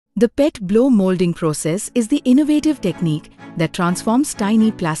The PET blow molding process is the innovative technique that transforms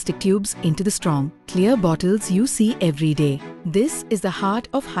tiny plastic tubes into the strong, clear bottles you see every day. This is the heart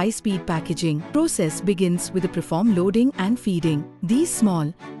of high-speed packaging. Process begins with the preform loading and feeding. These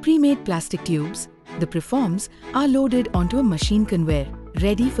small, pre-made plastic tubes, the preforms, are loaded onto a machine conveyor,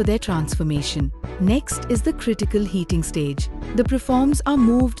 ready for their transformation. Next is the critical heating stage. The preforms are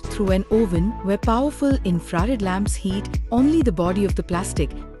moved through an oven where powerful infrared lamps heat only the body of the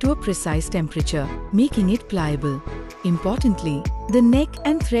plastic to a precise temperature, making it pliable. Importantly, the neck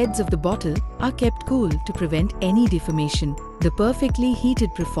and threads of the bottle are kept cool to prevent any deformation. The perfectly heated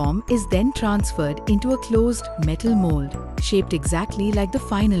preform is then transferred into a closed metal mold, shaped exactly like the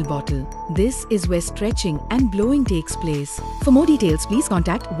final bottle. This is where stretching and blowing takes place. For more details, please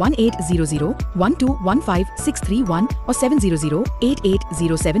contact 1800-1215-631 or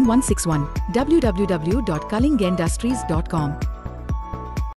 700-8807-161. www.cullingindustries.com